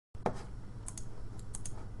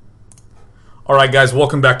Alright guys,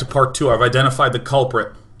 welcome back to part 2. I've identified the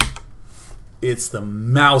culprit. It's the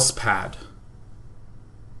mouse pad.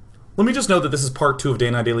 Let me just note that this is part 2 of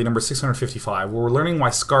Day 9 Daily number 655, where we're learning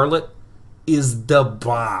why Scarlett is the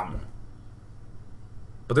bomb.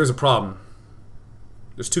 But there's a problem.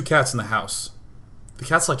 There's 2 cats in the house. The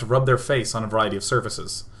cats like to rub their face on a variety of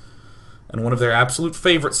surfaces. And one of their absolute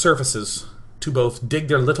favorite surfaces to both dig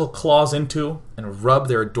their little claws into and rub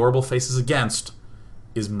their adorable faces against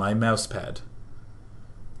is my mouse pad.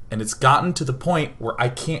 And it's gotten to the point where I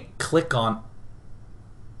can't click on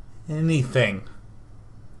anything.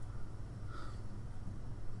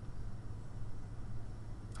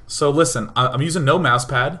 So listen, I'm using no mouse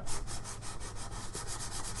pad.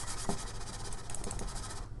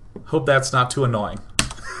 Hope that's not too annoying.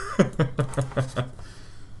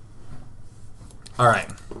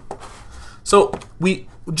 Alright. So, we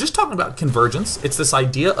just talking about convergence. It's this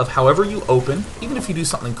idea of however you open, even if you do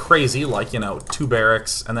something crazy, like, 2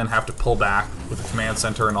 barracks, and then have to pull back with the command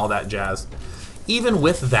center and all that jazz. Even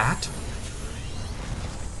with that,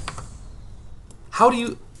 how do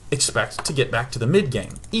you expect to get back to the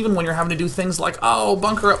mid-game? Even when you're having to do things like, oh,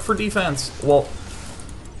 bunker up for defense. Well,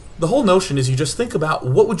 the whole notion is you just think about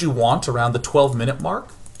what would you want around the 12-minute mark,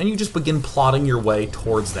 and you just begin plotting your way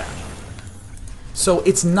towards that. So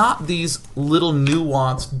it's not these little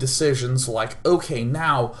nuanced decisions like, okay,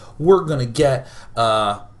 now we're going to get,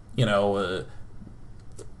 a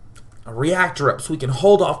reactor up so we can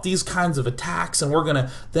hold off these kinds of attacks, and we're going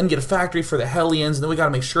to then get a factory for the Hellions, and then we got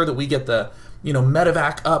to make sure that we get the,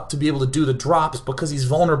 medevac up to be able to do the drops because he's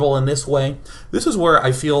vulnerable in this way. This is where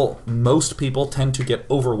I feel most people tend to get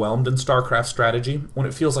overwhelmed in StarCraft strategy, when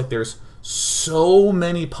it feels like there's so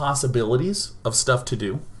many possibilities of stuff to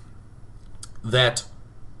do that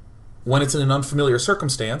when it's in an unfamiliar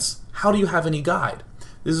circumstance, how do you have any guide?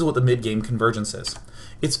 This is what the mid-game convergence is.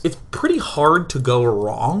 It's pretty hard to go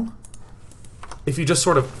wrong if you just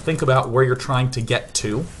sort of think about where you're trying to get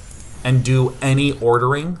to and do any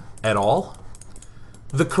ordering at all.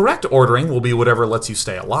 The correct ordering will be whatever lets you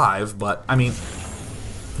stay alive, but, I mean,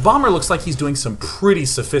 Bomber looks like he's doing some pretty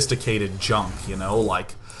sophisticated junk,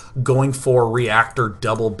 like going for reactor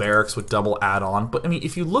double barracks with double add-on. But, I mean,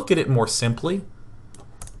 if you look at it more simply,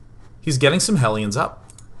 he's getting some Hellions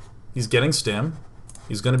up. He's getting Stim.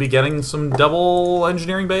 He's going to be getting some double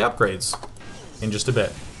engineering bay upgrades in just a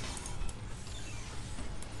bit.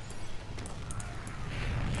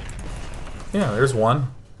 Yeah, there's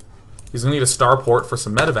one. He's going to need a starport for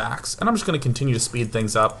some medevacs, and I'm just going to continue to speed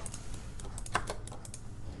things up.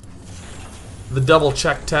 The double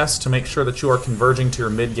check test to make sure that you are converging to your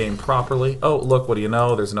mid-game properly. Oh, look, what do you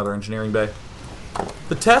know? There's another engineering bay.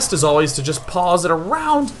 The test is always to just pause at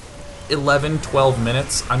around 11, 12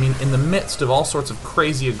 minutes. I mean, in the midst of all sorts of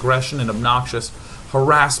crazy aggression and obnoxious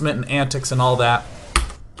harassment and antics and all that,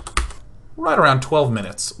 right around 12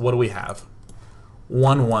 minutes, what do we have?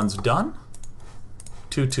 1-1's done.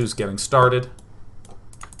 2-2's getting started.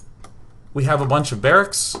 We have a bunch of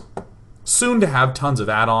barracks, soon to have tons of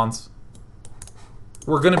add-ons.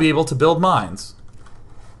 We're going to be able to build mines.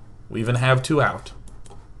 We even have 2 out.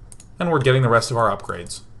 And we're getting the rest of our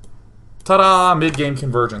upgrades. Ta-da! Mid-game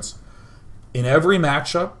convergence. In every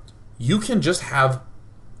matchup, you can just have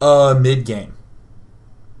a mid-game.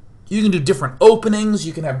 You can do different openings,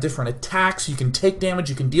 you can have different attacks, you can take damage,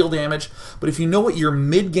 you can deal damage, but if you know what your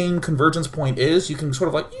mid-game convergence point is, you can sort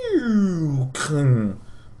of like,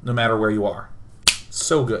 no matter where you are.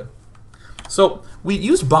 So good. So, we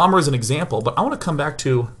used Bomber as an example, but I want to come back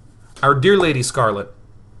to our dear lady Scarlett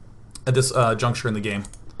at this juncture in the game.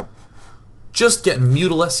 Just getting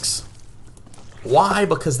Mutalisks. Why?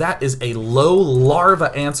 Because that is a low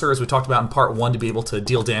larva answer, as we talked about in part 1, to be able to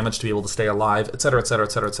deal damage, to be able to stay alive, etc., etc.,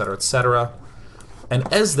 etc., etc., etc.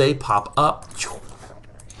 And as they pop up,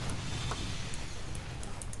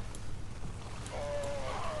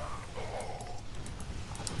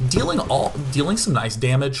 dealing some nice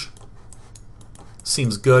damage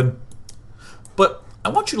seems good. But I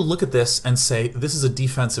want you to look at this and say, this is a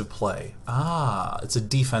defensive play. Ah, it's a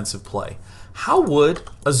defensive play. How would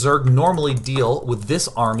a Zerg normally deal with this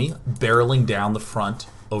army barreling down the front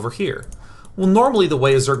over here? Well, normally the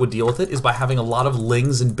way a Zerg would deal with it is by having a lot of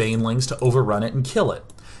Lings and Banelings to overrun it and kill it.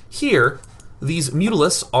 Here, these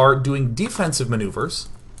Mutalisks are doing defensive maneuvers,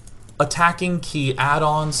 attacking key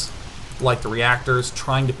add-ons like the reactors,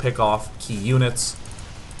 trying to pick off key units,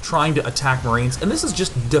 trying to attack Marines, and this is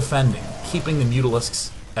just defending, keeping the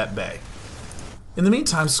Mutalisks at bay. In the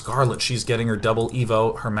meantime, Scarlett, she's getting her double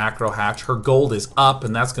Evo, her macro hatch, her gold is up,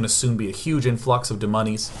 and that's going to soon be a huge influx of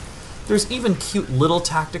demonies. There's even cute little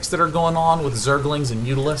tactics that are going on with Zerglings and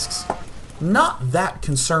Mutalisks. Not that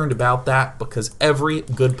concerned about that because every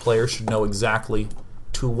good player should know exactly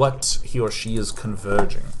to what he or she is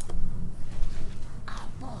converging.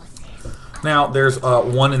 Now, there's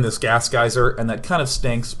one in this gas geyser, and that kind of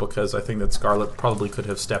stinks because I think that Scarlett probably could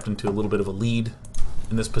have stepped into a little bit of a lead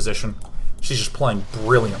in this position. She's just playing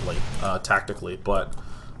brilliantly tactically, but,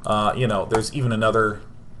 you know, there's even another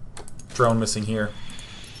drone missing here.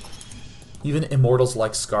 Even immortals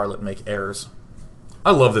like Scarlett make errors. I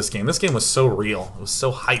love this game. This game was so real. It was so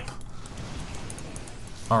hype.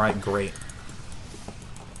 Alright, great.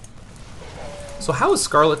 So how is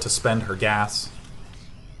Scarlett to spend her gas?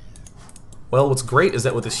 Well, what's great is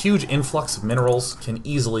that with this huge influx of minerals, can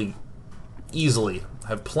easily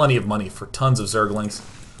have plenty of money for tons of Zerglings.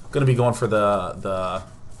 Going to be going for the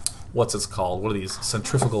what's it's called? What are these?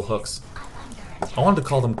 Centrifugal hooks. I wanted to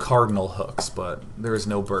call them cardinal hooks, but there is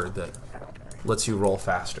no bird that lets you roll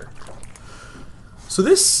faster. So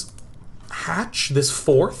this hatch, this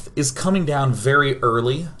fourth, is coming down very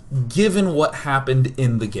early, given what happened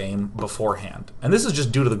in the game beforehand. And this is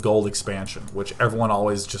just due to the gold expansion, which everyone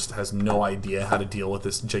always just has no idea how to deal with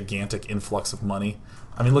this gigantic influx of money.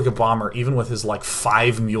 I mean, look at Bomber, even with his, like,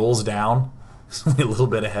 5 mules down, he's only a little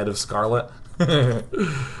bit ahead of Scarlett.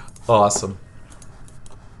 Awesome.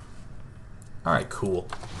 Alright, cool.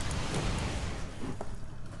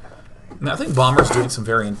 Now, I think Bomber's doing some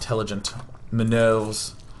very intelligent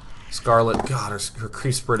maneuvers. Scarlett, God, her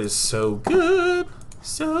creep spread is so good.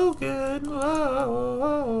 So good.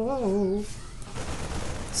 Whoa.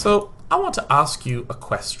 So, I want to ask you a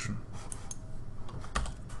question.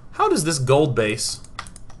 How does this gold base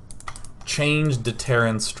change the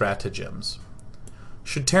Terran stratagems?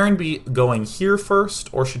 Should Terran be going here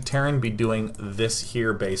first, or should Terran be doing this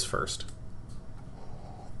here base first?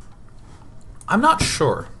 I'm not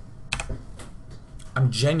sure. I'm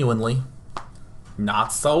genuinely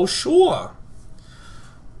not so sure.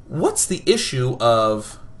 What's the issue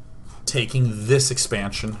of taking this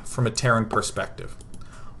expansion from a Terran perspective?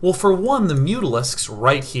 Well, for one, the Mutalisks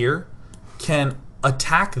right here can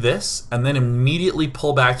attack this and then immediately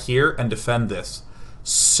pull back here and defend this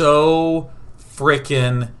so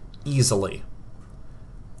frickin' easily.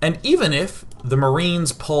 And even if the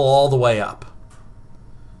Marines pull all the way up,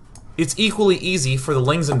 it's equally easy for the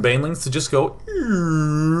Lings and Banelings to just go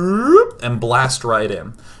and blast right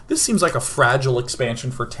in. This seems like a fragile expansion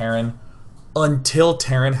for Terran until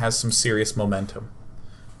Terran has some serious momentum.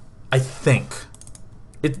 I think.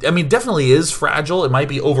 I mean, definitely is fragile. It might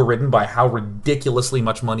be overridden by how ridiculously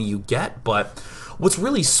much money you get, but what's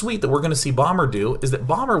really sweet that we're going to see Bomber do is that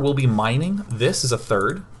Bomber will be mining this as a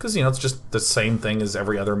third, because, you know, it's just the same thing as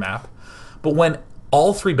every other map. But when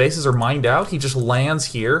all 3 bases are mined out, he just lands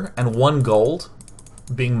here, and 1 gold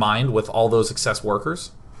being mined with all those excess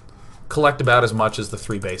workers collect about as much as the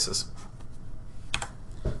 3 bases.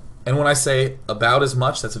 And when I say about as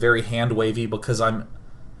much, that's very hand-wavy because the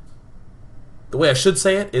way I should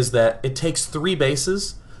say it is that it takes 3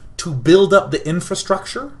 bases to build up the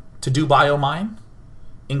infrastructure to do biomine,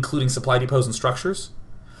 including supply depots and structures.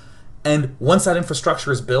 And once that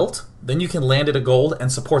infrastructure is built, then you can land at a gold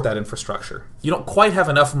and support that infrastructure. You don't quite have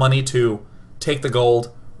enough money to take the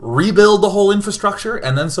gold, rebuild the whole infrastructure,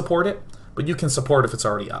 and then support it, but you can support if it's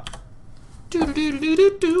already up.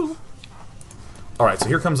 Alright, so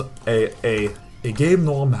here comes a game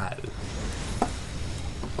normal.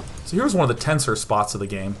 So here's one of the tenser spots of the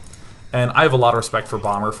game, and I have a lot of respect for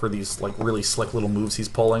Bomber for these like really slick little moves he's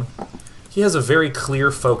pulling. He has a very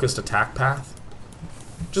clear, focused attack path,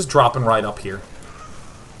 just dropping right up here.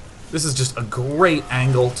 This is just a great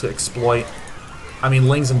angle to exploit. I mean,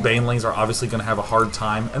 Lings and Banelings are obviously going to have a hard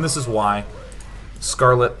time, and this is why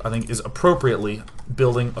Scarlett, I think, is appropriately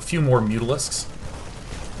building a few more Mutalisks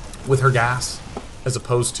with her gas, as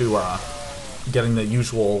opposed to getting the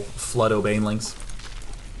usual Floodo Banelings.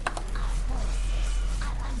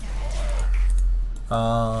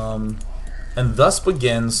 And thus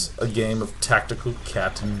begins a game of tactical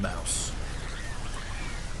cat and mouse.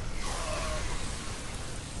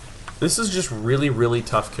 This is just really, really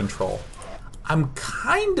tough control. I'm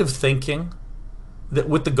kind of thinking that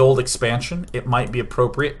with the gold expansion, it might be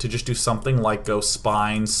appropriate to just do something like go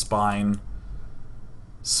spine, spine,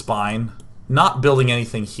 spine. Not building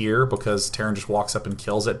anything here because Terran just walks up and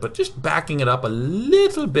kills it, but just backing it up a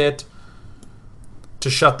little bit to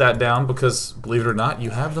shut that down because, believe it or not, you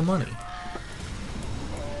have the money.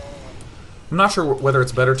 I'm not sure whether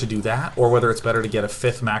it's better to do that or whether it's better to get a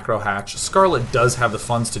 5th macro hatch. Scarlett does have the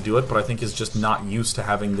funds to do it, but I think is just not used to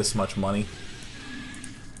having this much money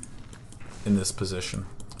in this position.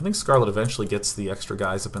 I think Scarlett eventually gets the extra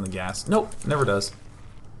guys up in the gas. Nope, never does.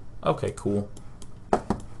 Okay, cool.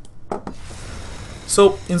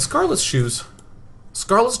 So, in Scarlett's shoes,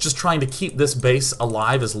 Scarlett's just trying to keep this base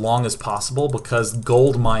alive as long as possible because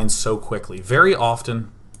gold mines so quickly. Very often,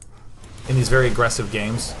 in these very aggressive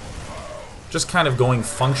games, just kind of going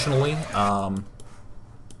functionally,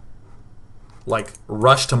 like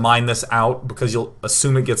rush to mine this out because you'll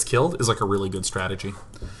assume it gets killed is like a really good strategy.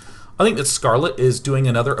 I think that Scarlett is doing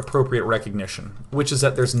another appropriate recognition, which is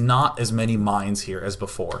that there's not as many mines here as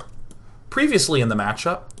before. Previously in the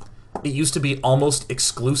matchup, it used to be almost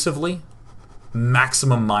exclusively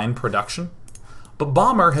maximum mine production, but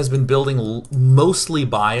Bomber has been building mostly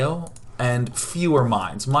bio and fewer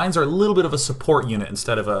mines. Mines are a little bit of a support unit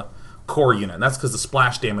instead of a core unit, and that's because the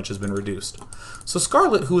splash damage has been reduced. So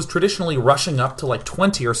Scarlett, who was traditionally rushing up to like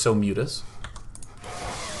 20 or so mutas,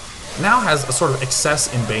 now has a sort of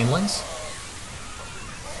excess in banelings.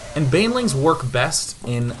 And banelings work best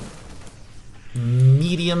in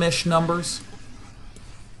medium-ish numbers.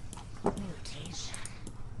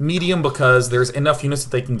 Medium because there's enough units that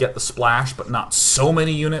they can get the splash, but not so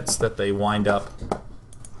many units that they wind up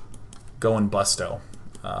going busto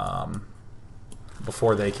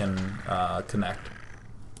before they can connect.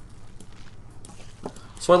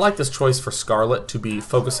 So I like this choice for Scarlett to be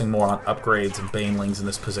focusing more on upgrades and banelings in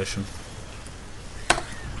this position.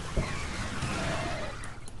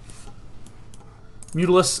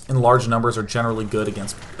 Mutalisks in large numbers are generally good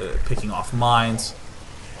against picking off mines,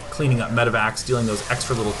 cleaning up medevacs, dealing those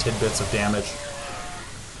extra little tidbits of damage.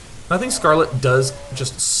 And I think Scarlett does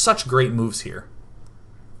just such great moves here.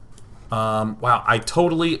 Wow, I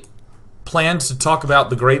totally planned to talk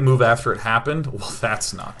about the great move after it happened. Well,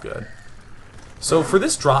 that's not good. So for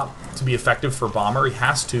this drop to be effective for Bomber, he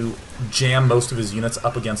has to jam most of his units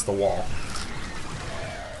up against the wall.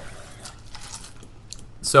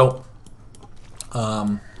 So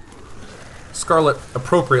Scarlett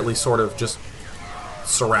appropriately sort of just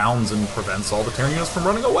surrounds and prevents all the Terran units from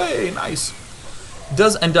running away. Nice.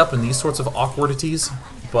 Does end up in these sorts of awkwardities,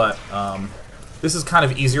 but this is kind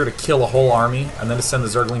of easier to kill a whole army and then to send the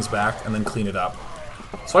Zerglings back and then clean it up.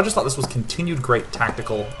 So I just thought this was continued great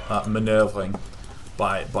tactical maneuvering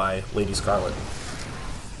by Lady Scarlett.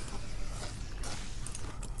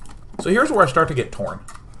 So here's where I start to get torn.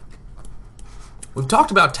 We've talked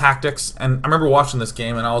about tactics, and I remember watching this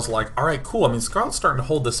game and I was like, alright, cool, I mean, Scarlett's starting to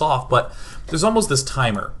hold this off, but there's almost this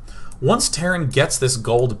timer. Once Terran gets this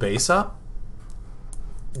gold base up,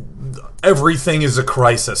 everything is a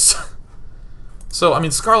crisis. So, I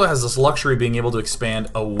mean, Scarlett has this luxury of being able to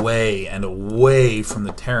expand away and away from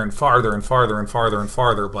the Terran farther and farther and farther and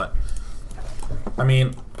farther, but, I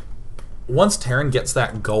mean, once Terran gets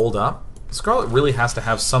that gold up, Scarlett really has to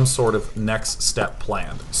have some sort of next step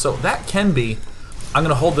planned. So that can be, I'm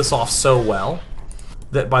going to hold this off so well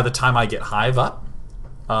that by the time I get Hive up,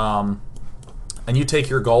 and you take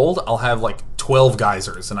your gold, I'll have like 12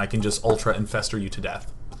 geysers and I can just ultra infester you to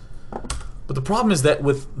death. But the problem is that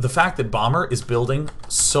with the fact that Bomber is building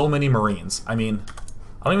so many Marines, I mean,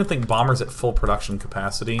 I don't even think Bomber's at full production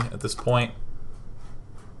capacity at this point.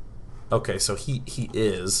 Okay, so he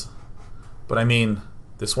is. But I mean,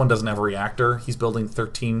 this one doesn't have a reactor. He's building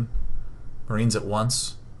 13 Marines at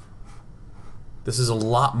once. This is a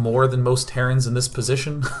lot more than most Terrans in this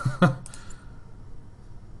position.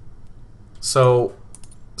 So,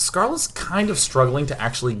 Scarlett's kind of struggling to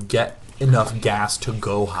actually get enough gas to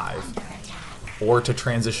go Hive. Or to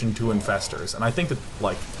transition to Infestors. And I think that,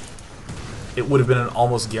 like, it would have been an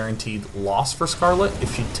almost guaranteed loss for Scarlett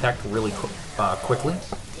if she teched really quickly.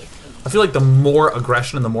 I feel like the more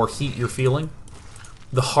aggression and the more heat you're feeling,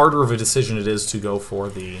 the harder of a decision it is to go for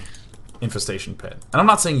the Infestation Pit. And I'm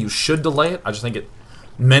not saying you should delay it, I just think it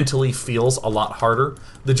mentally feels a lot harder.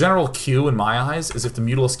 The general cue, in my eyes, is if the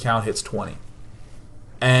Mutalisk count hits 20.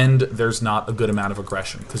 And there's not a good amount of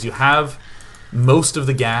aggression. Because you have most of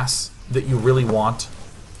the gas that you really want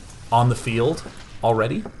on the field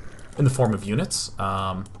already, in the form of units.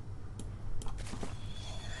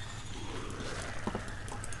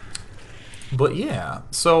 But yeah,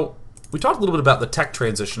 so we talked a little bit about the tech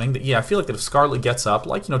transitioning. That, yeah, I feel like that if Scarlett gets up,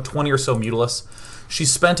 like, 20 or so Mutalisks,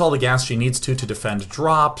 she's spent all the gas she needs to defend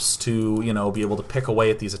drops, to, be able to pick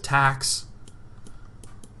away at these attacks.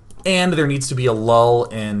 And there needs to be a lull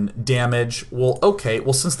in damage. Well, okay,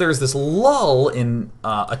 well, since there's this lull in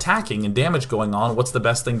attacking and damage going on, what's the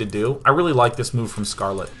best thing to do? I really like this move from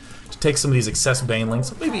Scarlett. To take some of these excess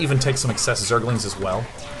Banelings, maybe even take some excess Zerglings as well,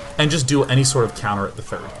 and just do any sort of counter at the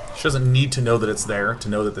third. She doesn't need to know that it's there to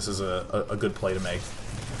know that this is a good play to make.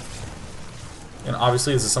 And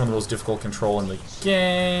obviously this is some of the most difficult control in the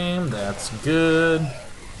game. That's good.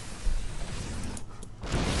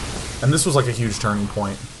 And this was like a huge turning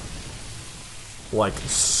point. Like,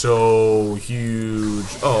 so huge.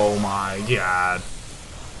 Oh my god.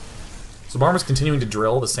 So Bomber's continuing to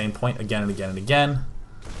drill the same point again and again and again.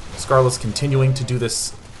 Scarlett's continuing to do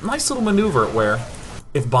this nice little maneuver where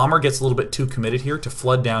if Bomber gets a little bit too committed here to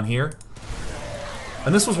flood down here.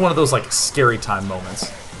 And this was one of those like scary time moments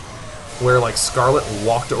where like Scarlett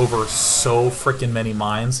walked over so freaking many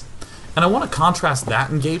mines. And I want to contrast that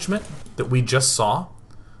engagement that we just saw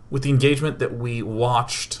with the engagement that we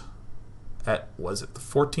watched at, was it the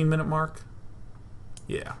 14-minute mark?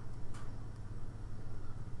 Yeah.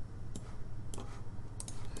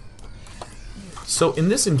 So in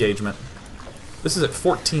this engagement, this is at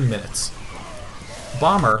 14 minutes.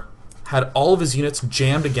 Bomber had all of his units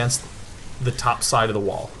jammed against the top side of the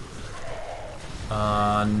wall.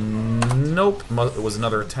 Nope. It was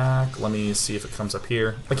another attack. Let me see if it comes up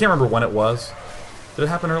here. I can't remember when it was. Did it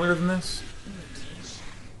happen earlier than this?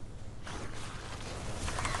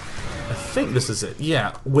 I think this is it.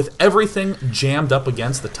 Yeah, with everything jammed up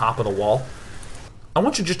against the top of the wall. I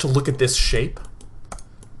want you just to look at this shape.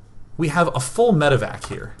 We have a full medevac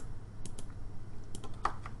here.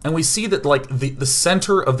 And we see that like the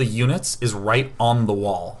center of the units is right on the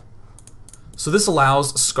wall. So this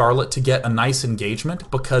allows Scarlett to get a nice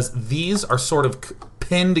engagement because these are sort of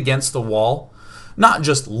pinned against the wall. Not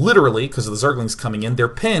just literally because of the Zerglings coming in, they're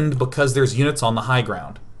pinned because there's units on the high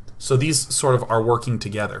ground. So these sort of are working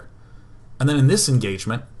together. And then in this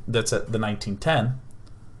engagement, that's at the 1910,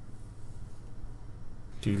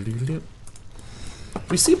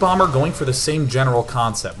 we see Bomber going for the same general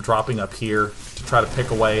concept, dropping up here to try to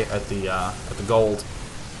pick away at the gold,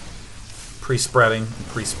 pre-spreading and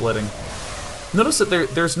pre-splitting. Notice that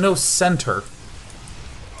there's no center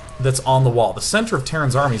that's on the wall. The center of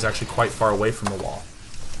Terran's army is actually quite far away from the wall.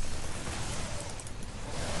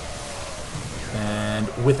 And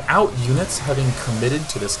without units having committed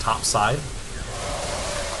to this top side...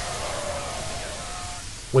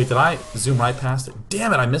 Wait, did I zoom right past it?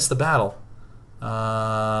 Damn it, I missed the battle.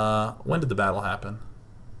 When did the battle happen?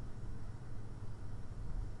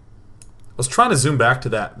 I was trying to zoom back to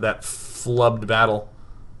that flubbed battle.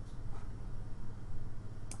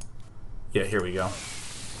 Yeah, here we go.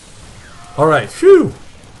 Alright, phew!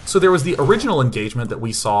 So there was the original engagement that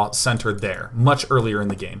we saw centered there, much earlier in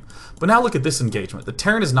the game. But now look at this engagement. The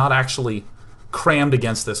Terran is not actually crammed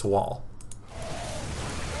against this wall.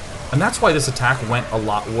 And that's why this attack went a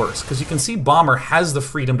lot worse, because you can see Bomber has the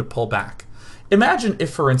freedom to pull back. Imagine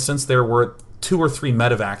if, for instance, there were 2 or 3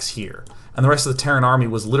 medevacs here, and the rest of the Terran army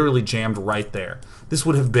was literally jammed right there. This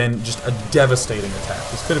would have been just a devastating attack.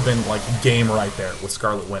 This could have been like game right there with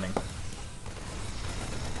Scarlett winning.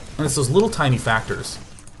 And it's those little tiny factors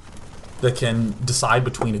that can decide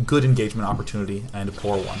between a good engagement opportunity and a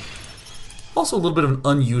poor one. Also a little bit of an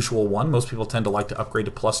unusual one. Most people tend to like to upgrade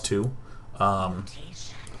to +2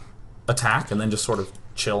 attack and then just sort of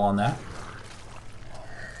chill on that.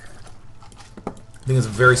 I think it's a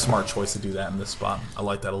very smart choice to do that in this spot. I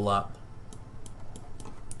like that a lot.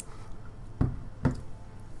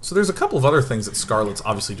 So there's a couple of other things that Scarlett's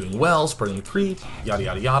obviously doing well, spreading a creep, yada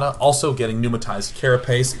yada yada. Also getting pneumatized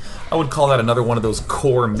carapace. I would call that another one of those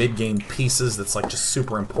core mid-game pieces that's like just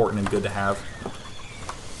super important and good to have.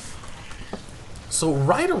 So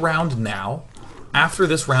right around now, after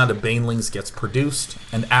this round of Banelings gets produced,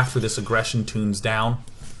 and after this aggression tunes down,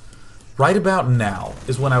 right about now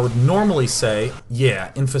is when I would normally say,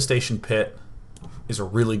 yeah, Infestation Pit is a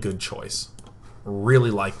really good choice.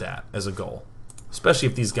 Really like that as a goal. Especially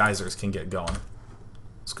if these geysers can get going.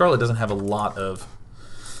 Scarlett doesn't have a lot of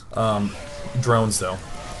drones, though.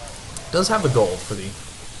 Does have the gold for the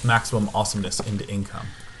maximum awesomeness into income.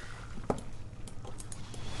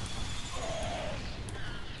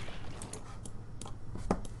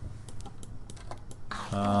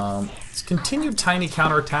 It's continued tiny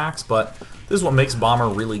counterattacks, but this is what makes Bomber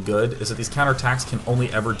really good, is that these counterattacks can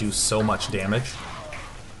only ever do so much damage.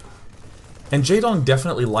 And Jaedong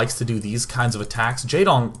definitely likes to do these kinds of attacks.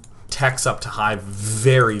 Jaedong techs up to high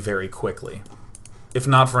very, very quickly. If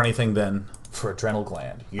not for anything, then for Adrenal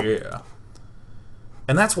Gland. Yeah.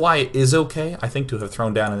 And that's why it is okay, I think, to have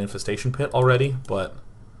thrown down an Infestation Pit already, but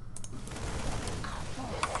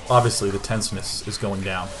obviously the tenseness is going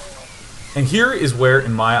down. And here is where,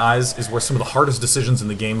 in my eyes, is where some of the hardest decisions in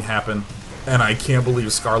the game happen, and I can't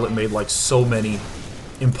believe Scarlett made like so many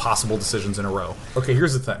impossible decisions in a row. Okay,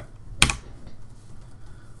 here's the thing.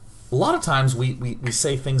 A lot of times we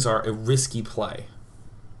say things are a risky play.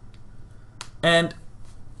 And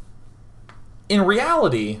in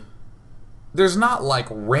reality, there's not like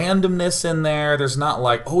randomness in there. There's not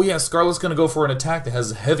like, oh yeah, Scarlett's going to go for an attack that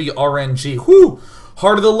has heavy RNG. Whoo!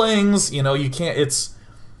 Heart of the Lings! You know, you can't,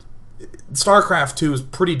 StarCraft 2 is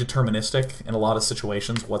pretty deterministic in a lot of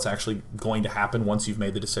situations, what's actually going to happen once you've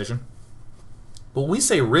made the decision. But when we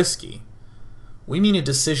say risky, we mean a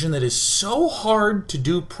decision that is so hard to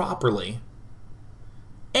do properly,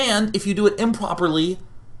 and if you do it improperly,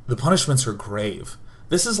 the punishments are grave.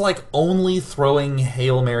 This is like only throwing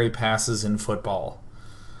Hail Mary passes in football.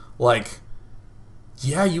 Like,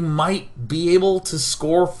 yeah, you might be able to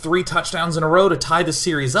score 3 touchdowns in a row to tie the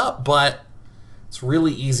series up, but it's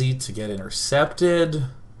really easy to get intercepted.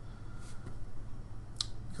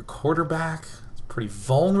 Your quarterback is pretty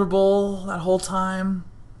vulnerable that whole time.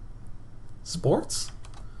 Sports?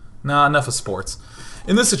 Nah, enough of sports.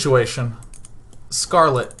 In this situation,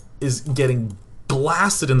 Scarlett is getting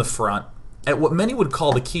blasted in the front at what many would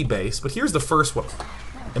call the key base, but here's the first one,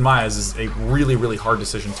 in my eyes, is a really, really hard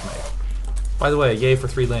decision to make. By the way, yay for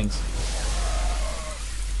 3 lings.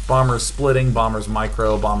 Bombers splitting, bombers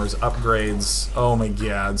micro, bombers upgrades. Oh my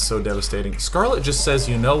god, so devastating. Scarlett just says,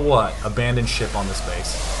 you know what, abandon ship on this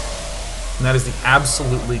base. And that is the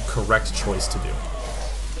absolutely correct choice to do.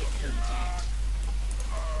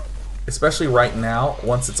 Especially right now,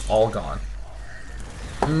 once it's all gone.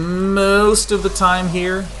 Most of the time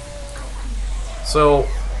here. So,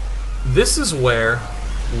 this is where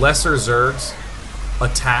lesser Zergs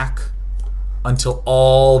attack until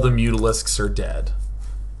all the Mutalisks are dead.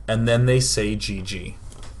 And then they say GG.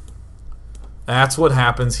 That's what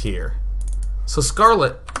happens here. So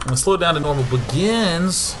Scarlett, I'm going to slow it down to normal,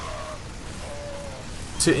 begins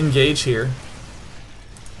to engage here.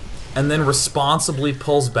 And then responsibly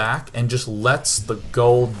pulls back and just lets the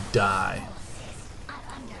gold die.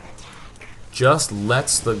 Just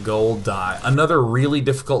lets the gold die. Another really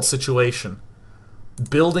difficult situation.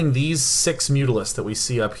 Building these 6 Mutalisks that we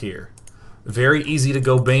see up here. Very easy to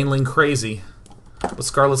go Baneling crazy. But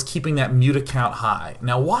Scarlett's keeping that muta count high.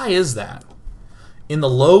 Now, why is that? In the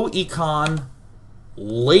low econ,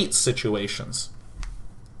 late situations,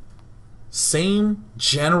 same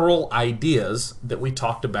general ideas that we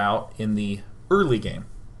talked about in the early game,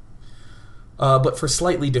 but for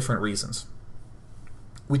slightly different reasons.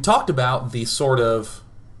 We talked about the sort of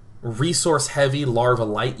resource-heavy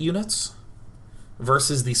larva-light units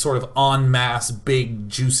versus the sort of en masse, big,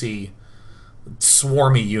 juicy,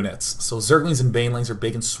 swarmy units. So Zerglings and Banelings are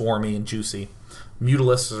big and swarmy and juicy.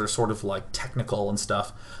 Mutalisks are sort of like technical and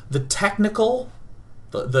stuff. The technical,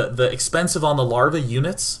 the expensive on the larva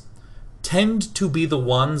units tend to be the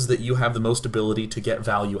ones that you have the most ability to get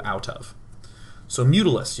value out of. So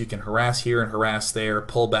Mutalisks, you can harass here and harass there,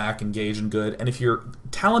 pull back, engage in good, and if you're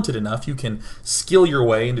talented enough, you can skill your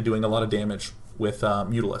way into doing a lot of damage with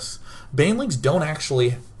Mutalisks. Banelings don't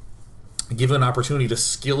actually give you an opportunity to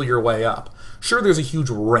skill your way up. Sure, there's a huge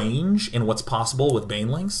range in what's possible with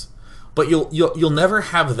Banelings, but you'll never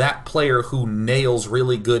have that player who nails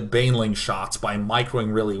really good Baneling shots by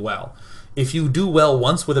microing really well. If you do well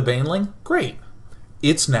once with a Baneling, great.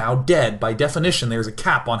 It's now dead. By definition, there's a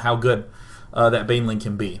cap on how good that Baneling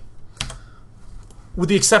can be. With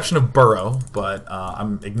the exception of Burrow, but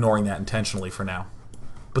I'm ignoring that intentionally for now.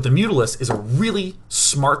 But the Mutalisk is a really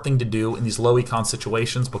smart thing to do in these low econ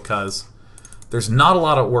situations because there's not a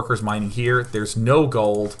lot of workers mining here. There's no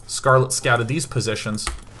gold. Scarlett scouted these positions.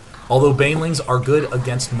 Although Banelings are good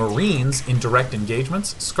against Marines in direct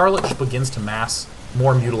engagements, Scarlett just begins to mass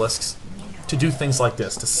more Mutalisks to do things like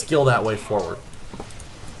this, to skill that way forward.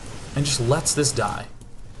 And just lets this die.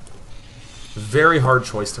 Very hard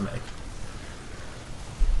choice to make.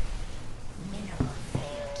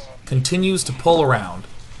 Continues to pull around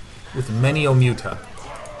with many Omuta.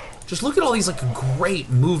 Just look at all these like great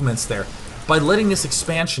movements there. By letting this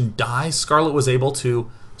expansion die, Scarlett was able to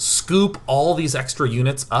scoop all these extra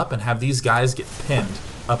units up and have these guys get pinned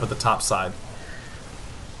up at the top side.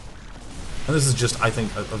 And this is just, I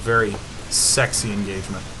think, a very sexy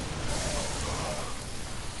engagement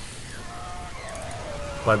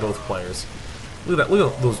by both players. Look at that!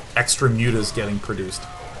 Look at those extra mutas getting produced.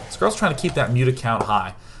 Scarlett's trying to keep that muta count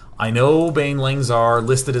high. I know Banelings are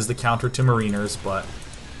listed as the counter to Mariners, but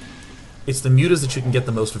it's the mutas that you can get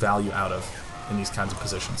the most value out of in these kinds of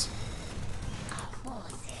positions.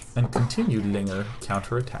 And continued Linger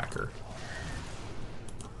counter-attacker.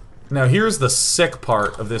 Now here's the sick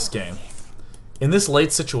part of this game. In this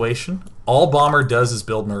late situation, all Bomber does is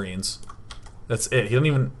build Marines. That's it. He doesn't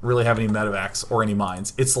even really have any medevacs or any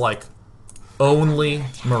mines. It's like only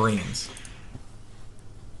Marines.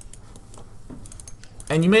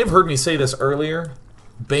 And you may have heard me say this earlier.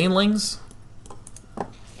 Banelings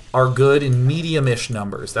are good in medium-ish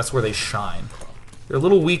numbers. That's where they shine. They're a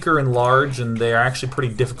little weaker in large, and they are actually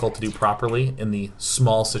pretty difficult to do properly in the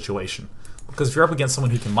small situation. Because if you're up against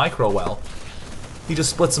someone who can micro well, He just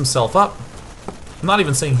splits himself up. I'm not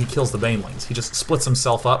even saying he kills the banelings. He just splits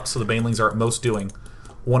himself up so the banelings are at most doing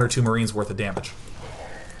 1 or 2 Marines worth of damage.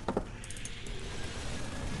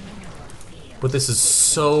 But this is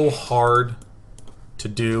so hard to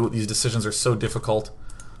do. These decisions are so difficult.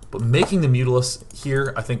 But making the Mutalisk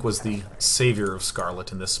here, I think, was the savior of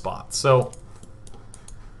Scarlett in this spot. So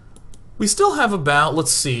we still have about,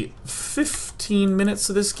 let's see, 15 minutes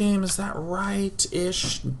of this game. Is that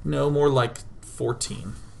right-ish? No, more like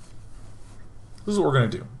 14. This is what we're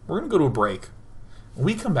going to do. We're going to go to a break. When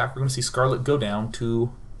we come back, we're going to see Scarlett go down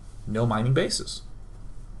to no mining bases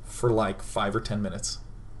for like 5 or 10 minutes.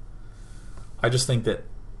 I just think that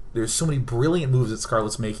there's so many brilliant moves that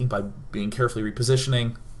Scarlett's making by being carefully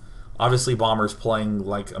repositioning. Obviously, Bomber's playing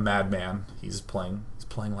like a madman. He's playing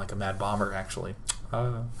like a mad bomber, actually.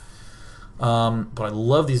 But I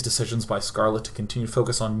love these decisions by Scarlett to continue to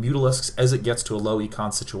focus on Mutalisks as it gets to a low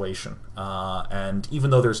econ situation. And even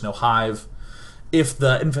though there's no hive, if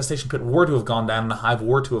the infestation pit were to have gone down and the hive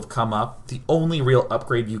were to have come up, the only real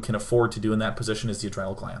upgrade you can afford to do in that position is the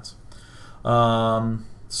adrenal glands.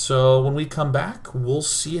 So when we come back, we'll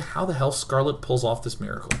see how the hell Scarlett pulls off this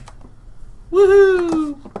miracle. Woohoo!